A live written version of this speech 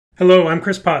Hello, I'm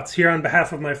Chris Potts, here on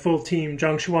behalf of my full team,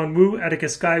 Zhongshuan Wu,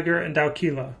 Atticus Geiger, and Dao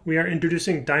Qila. We are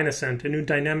introducing DynaSent, a new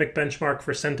dynamic benchmark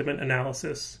for sentiment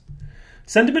analysis.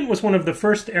 Sentiment was one of the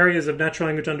first areas of natural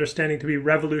language understanding to be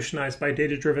revolutionized by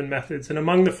data-driven methods, and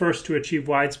among the first to achieve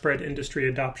widespread industry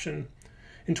adoption.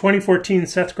 In 2014,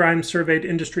 Seth Grimes surveyed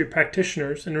industry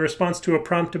practitioners, and in response to a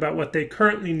prompt about what they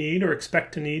currently need or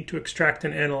expect to need to extract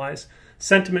and analyze,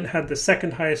 sentiment had the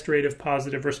second highest rate of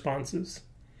positive responses.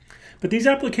 But these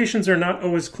applications are not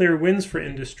always clear wins for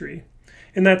industry.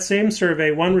 In that same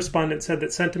survey, one respondent said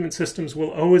that sentiment systems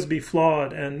will always be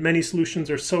flawed and many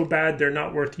solutions are so bad they're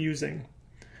not worth using.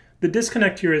 The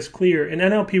disconnect here is clear. In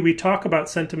NLP, we talk about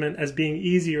sentiment as being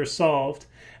easy or solved,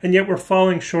 and yet we're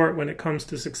falling short when it comes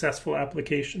to successful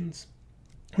applications.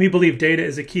 We believe data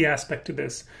is a key aspect to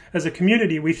this. As a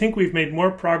community, we think we've made more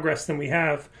progress than we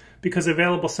have because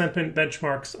available sentiment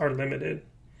benchmarks are limited.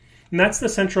 And that's the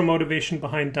central motivation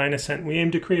behind DynaSent. We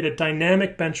aim to create a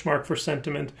dynamic benchmark for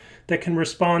sentiment that can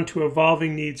respond to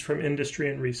evolving needs from industry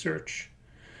and research.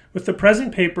 With the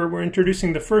present paper, we're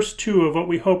introducing the first two of what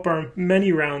we hope are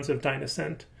many rounds of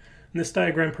DynaSent. And this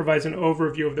diagram provides an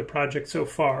overview of the project so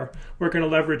far. We're going to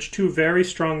leverage two very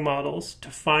strong models to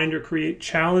find or create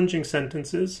challenging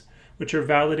sentences, which are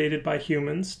validated by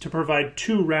humans, to provide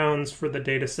two rounds for the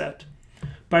dataset.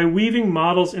 By weaving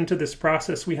models into this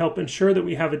process, we help ensure that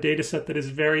we have a dataset that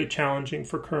is very challenging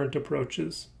for current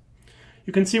approaches.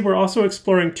 You can see we're also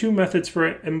exploring two methods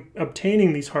for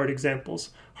obtaining these hard examples,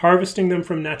 harvesting them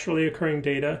from naturally occurring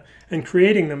data and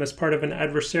creating them as part of an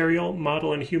adversarial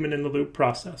model and human-in-the-loop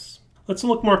process. Let's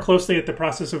look more closely at the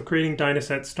process of creating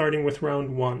DynaSet, starting with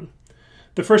round one.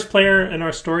 The first player in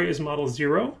our story is Model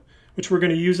 0, which we're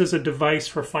going to use as a device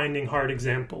for finding hard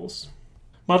examples.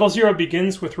 Model 0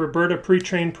 begins with Roberta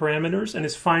pre-trained parameters and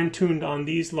is fine-tuned on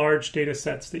these large data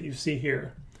sets that you see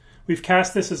here. We've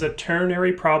cast this as a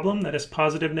ternary problem that is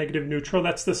positive, negative, neutral.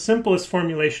 That's the simplest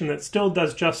formulation that still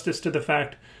does justice to the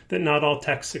fact that not all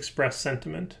texts express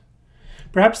sentiment.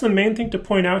 Perhaps the main thing to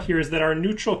point out here is that our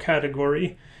neutral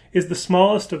category is the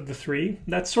smallest of the three.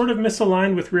 That's sort of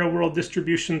misaligned with real-world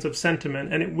distributions of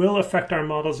sentiment, and it will affect our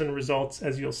models and results,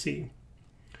 as you'll see.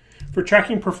 For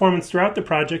tracking performance throughout the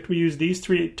project, we use these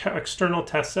three external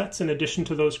test sets in addition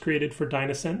to those created for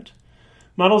DynaSent.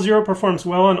 Model 0 performs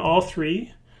well on all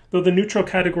three, though the neutral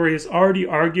category is already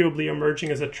arguably emerging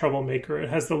as a troublemaker. It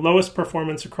has the lowest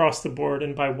performance across the board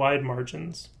and by wide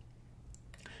margins.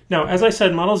 Now, as I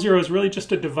said, Model 0 is really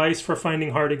just a device for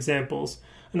finding hard examples,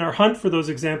 and our hunt for those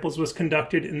examples was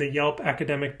conducted in the Yelp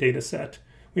academic dataset.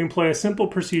 We employ a simple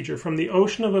procedure. From the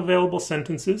ocean of available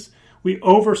sentences, we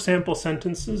oversample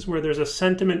sentences where there's a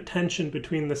sentiment tension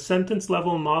between the sentence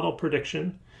level model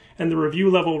prediction and the review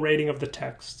level rating of the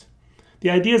text.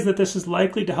 The idea is that this is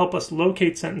likely to help us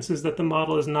locate sentences that the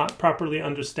model is not properly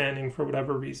understanding for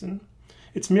whatever reason.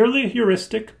 It's merely a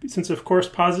heuristic, since of course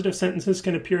positive sentences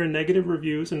can appear in negative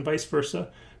reviews and vice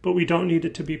versa, but we don't need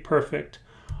it to be perfect.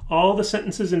 All the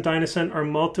sentences in DynaSent are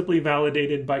multiply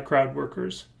validated by crowd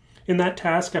workers. In that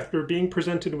task, after being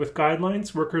presented with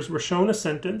guidelines, workers were shown a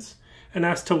sentence and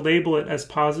asked to label it as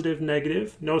positive,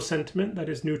 negative, no sentiment, that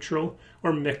is neutral,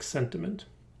 or mixed sentiment.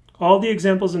 All the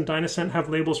examples in DynaSent have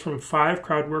labels from 5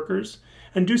 crowd workers,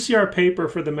 and do see our paper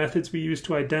for the methods we use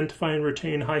to identify and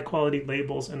retain high-quality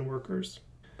labels and workers.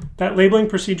 That labeling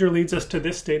procedure leads us to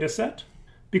this dataset.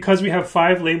 Because we have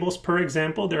 5 labels per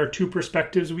example, there are 2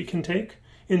 perspectives we can take.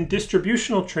 In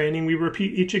distributional training, we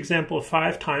repeat each example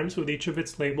 5 times with each of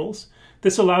its labels.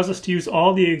 This allows us to use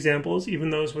all the examples, even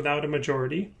those without a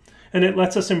majority, and it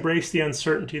lets us embrace the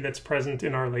uncertainty that's present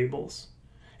in our labels.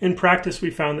 In practice, we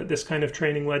found that this kind of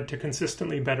training led to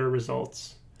consistently better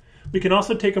results. We can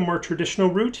also take a more traditional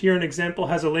route. Here an example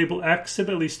has a label X if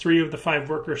at least 3 of the 5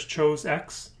 workers chose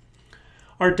X.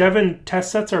 Our dev and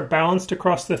test sets are balanced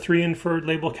across the 3 inferred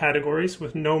label categories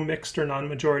with no mixed or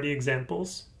non-majority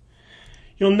examples.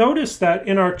 You'll notice that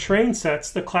in our train sets,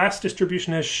 the class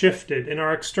distribution has shifted. In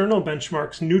our external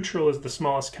benchmarks, neutral is the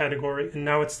smallest category, and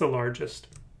now it's the largest.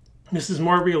 This is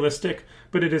more realistic,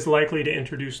 but it is likely to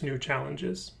introduce new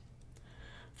challenges.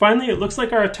 Finally, it looks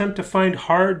like our attempt to find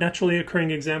hard, naturally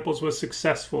occurring examples was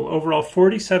successful. Overall,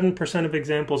 47% of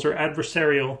examples are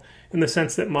adversarial in the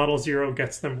sense that Model 0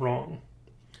 gets them wrong.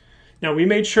 Now, we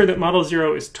made sure that Model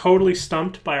 0 is totally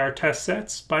stumped by our test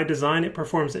sets. By design, it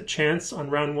performs at chance on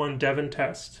round 1 dev and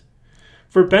test.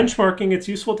 For benchmarking, it's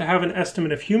useful to have an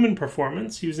estimate of human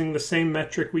performance using the same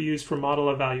metric we use for model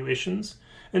evaluations.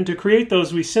 And to create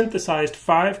those, we synthesized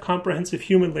 5 comprehensive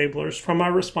human labelers from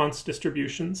our response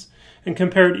distributions and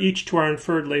compared each to our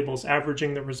inferred labels,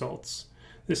 averaging the results.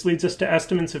 This leads us to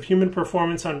estimates of human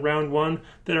performance on round 1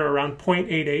 that are around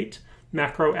 0.88,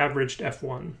 macro-averaged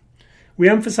F1. We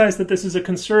emphasize that this is a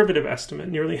conservative estimate.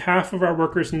 Nearly half of our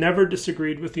workers never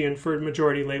disagreed with the inferred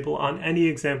majority label on any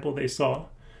example they saw,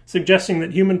 suggesting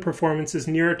that human performance is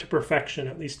nearer to perfection,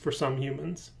 at least for some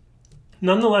humans.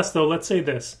 Nonetheless, though, let's say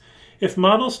this. If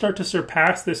models start to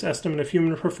surpass this estimate of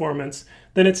human performance,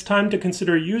 then it's time to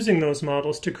consider using those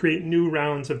models to create new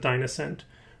rounds of DynaSent.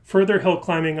 Further hill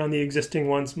climbing on the existing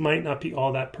ones might not be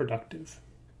all that productive.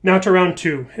 Now to round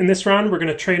 2. In this round, we're going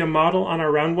to train a model on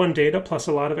our round 1 data plus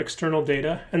a lot of external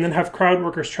data, and then have crowd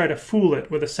workers try to fool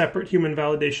it with a separate human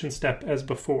validation step as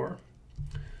before.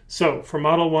 So, for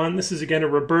model 1, this is again a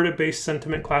Roberta-based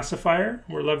sentiment classifier.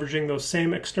 We're leveraging those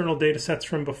same external data sets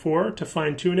from before to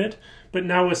fine-tune it, but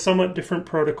now with somewhat different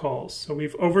protocols. So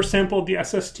we've oversampled the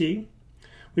SST,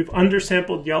 we've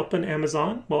undersampled Yelp and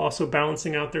Amazon, while also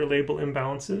balancing out their label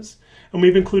imbalances, and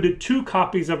we've included 2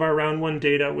 copies of our round 1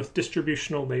 data with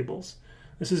distributional labels.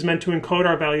 This is meant to encode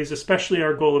our values, especially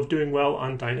our goal of doing well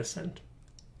on DynaSent.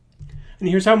 And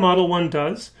here's how Model 1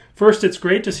 does. First, it's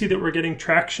great to see that we're getting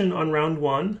traction on round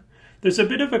 1. There's a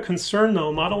bit of a concern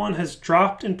though. Model 1 has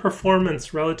dropped in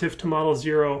performance relative to Model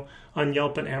 0 on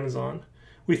Yelp and Amazon.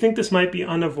 We think this might be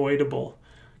unavoidable,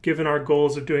 given our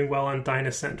goals of doing well on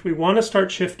DynaSent. We want to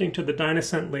start shifting to the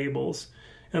DynaSent labels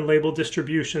and label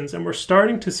distributions, and we're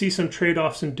starting to see some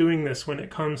trade-offs in doing this when it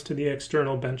comes to the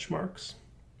external benchmarks.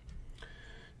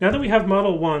 Now that we have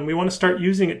Model 1, we want to start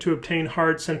using it to obtain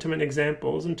hard sentiment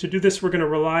examples, and to do this we're going to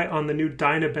rely on the new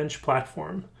DynaBench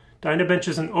platform. DynaBench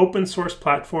is an open source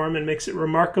platform and makes it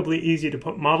remarkably easy to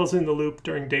put models in the loop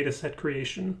during dataset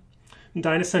creation. And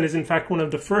DynaSent is in fact one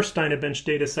of the first DynaBench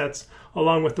datasets,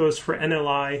 along with those for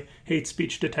NLI, hate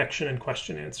speech detection, and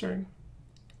question answering.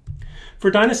 For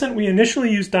DynaSent, we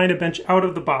initially used DynaBench out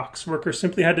of the box. Workers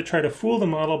simply had to try to fool the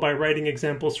model by writing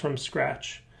examples from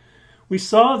scratch. We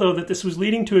saw, though, that this was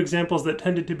leading to examples that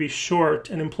tended to be short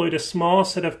and employed a small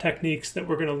set of techniques that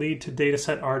were going to lead to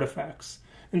dataset artifacts.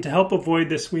 And to help avoid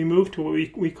this, we moved to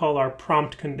what we call our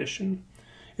prompt condition.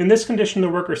 In this condition, the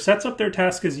worker sets up their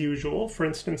task as usual. For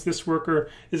instance, this worker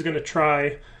is going to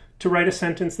try to write a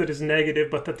sentence that is negative,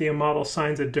 but that the model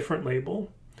assigns a different label.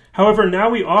 However, now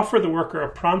we offer the worker a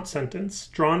prompt sentence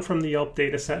drawn from the Yelp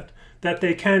dataset that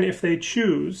they can, if they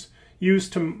choose, use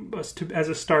as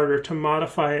a starter to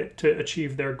modify it to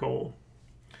achieve their goal.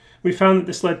 We found that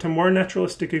this led to more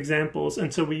naturalistic examples,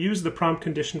 and so we used the prompt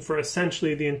condition for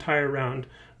essentially the entire round,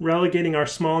 relegating our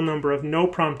small number of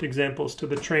no-prompt examples to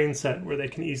the train set where they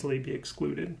can easily be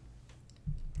excluded.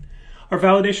 Our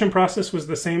validation process was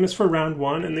the same as for round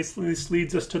 1, and this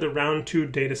leads us to the round 2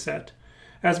 dataset.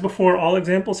 As before, all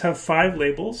examples have 5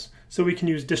 labels, so we can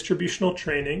use distributional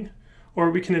training, or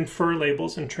we can infer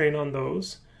labels and train on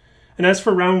those. And as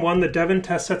for round 1, the Devon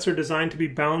test sets are designed to be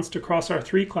balanced across our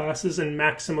 3 classes and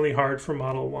maximally hard for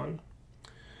Model 1.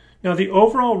 Now, the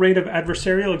overall rate of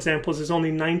adversarial examples is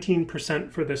only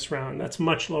 19% for this round. That's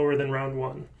much lower than round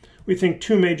 1. We think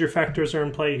 2 major factors are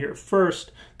in play here.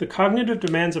 First, the cognitive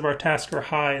demands of our task are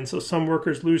high, and so some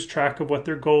workers lose track of what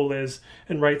their goal is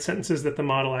and write sentences that the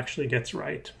model actually gets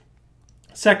right.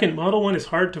 Second, Model 1 is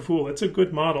hard to fool. It's a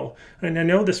good model, and I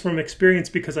know this from experience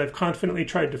because I've confidently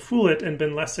tried to fool it and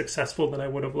been less successful than I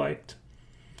would have liked.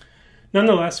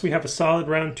 Nonetheless, we have a solid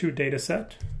round 2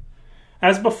 dataset.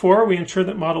 As before, we ensure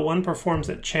that Model 1 performs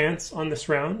at chance on this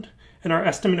round, and our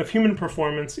estimate of human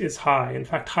performance is high, in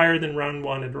fact higher than round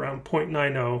 1 at around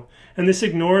 0.90, and this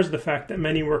ignores the fact that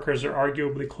many workers are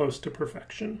arguably close to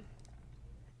perfection.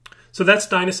 So that's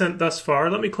DynaSent thus far.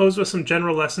 Let me close with some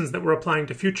general lessons that we're applying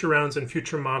to future rounds and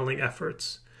future modeling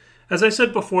efforts. As I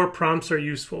said before, prompts are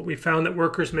useful. We found that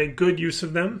workers made good use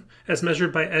of them. As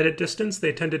measured by edit distance,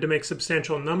 they tended to make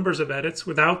substantial numbers of edits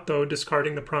without, though,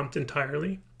 discarding the prompt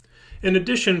entirely. In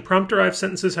addition, prompt-derived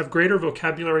sentences have greater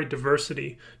vocabulary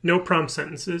diversity. No-prompt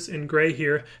sentences, in gray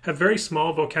here, have very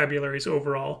small vocabularies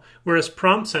overall, whereas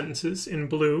prompt sentences, in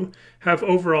blue, have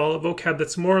overall a vocab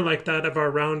that's more like that of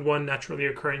our round 1 naturally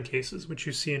occurring cases, which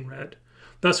you see in red.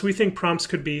 Thus, we think prompts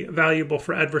could be valuable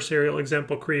for adversarial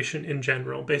example creation in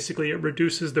general. Basically, it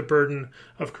reduces the burden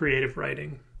of creative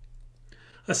writing.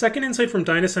 A second insight from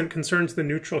DynaSent concerns the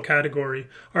neutral category.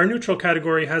 Our neutral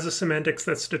category has a semantics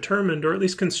that's determined or at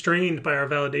least constrained by our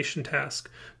validation task.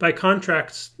 By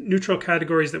contrast, neutral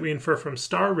categories that we infer from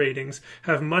star ratings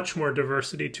have much more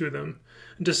diversity to them.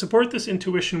 And to support this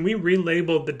intuition, we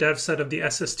relabeled the dev set of the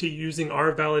SST using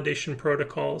our validation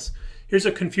protocols. Here's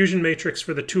a confusion matrix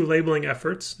for the 2 labeling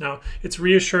efforts. Now, it's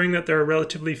reassuring that there are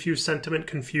relatively few sentiment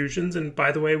confusions, and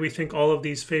by the way, we think all of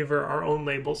these favor our own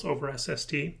labels over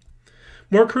SST.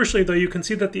 More crucially, though, you can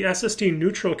see that the SST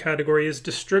neutral category is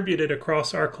distributed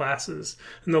across our classes,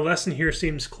 and the lesson here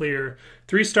seems clear.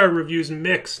 3-star reviews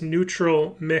mix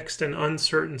neutral, mixed, and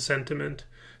uncertain sentiment.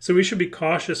 So we should be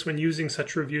cautious when using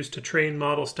such reviews to train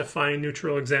models to find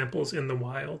neutral examples in the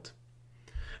wild.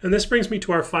 And this brings me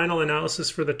to our final analysis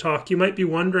for the talk. You might be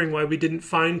wondering why we didn't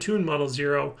fine-tune Model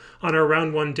 0 on our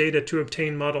Round 1 data to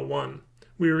obtain Model 1.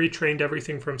 We retrained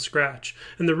everything from scratch.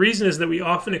 And the reason is that we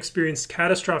often experienced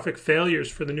catastrophic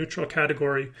failures for the neutral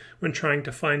category when trying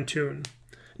to fine-tune.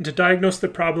 And to diagnose the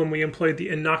problem, we employed the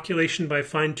inoculation by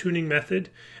fine-tuning method,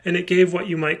 and it gave what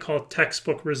you might call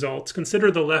textbook results. Consider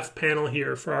the left panel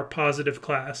here for our positive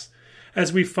class.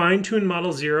 As we fine-tune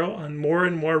Model 0 on more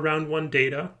and more Round 1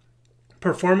 data,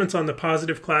 performance on the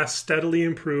positive class steadily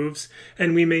improves,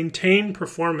 and we maintain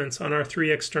performance on our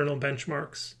 3 external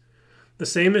benchmarks. The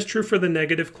same is true for the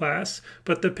negative class,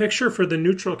 but the picture for the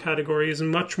neutral category is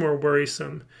much more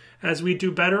worrisome. As we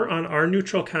do better on our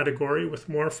neutral category with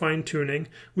more fine-tuning,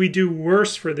 we do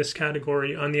worse for this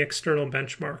category on the external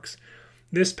benchmarks.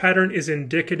 This pattern is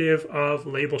indicative of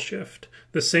label shift,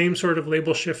 the same sort of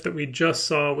label shift that we just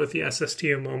saw with the SST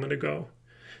a moment ago.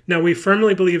 Now, we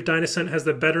firmly believe DynaSent has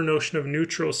the better notion of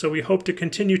neutral, so we hope to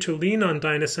continue to lean on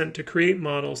DynaSent to create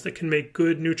models that can make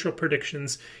good neutral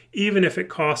predictions, even if it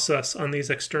costs us on these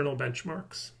external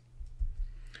benchmarks.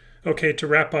 Okay, to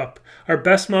wrap up, our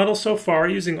best model so far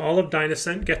using all of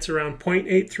DynaSent gets around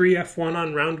 0.83 F1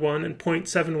 on round 1 and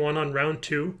 0.71 on round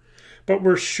 2. But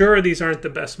we're sure these aren't the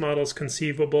best models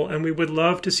conceivable, and we would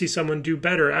love to see someone do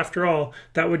better. After all,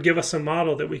 that would give us a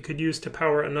model that we could use to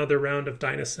power another round of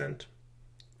DynaSent.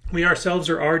 We ourselves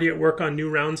are already at work on new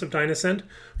rounds of DynaSent,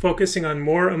 focusing on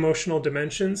more emotional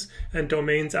dimensions and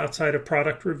domains outside of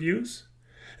product reviews.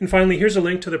 And finally, here's a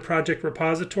link to the project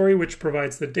repository, which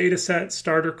provides the dataset,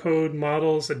 starter code,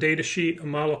 models, a datasheet, a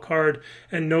model card,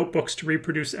 and notebooks to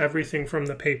reproduce everything from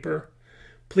the paper.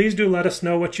 Please do let us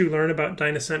know what you learn about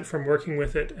DynaSent from working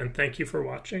with it, and thank you for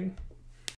watching.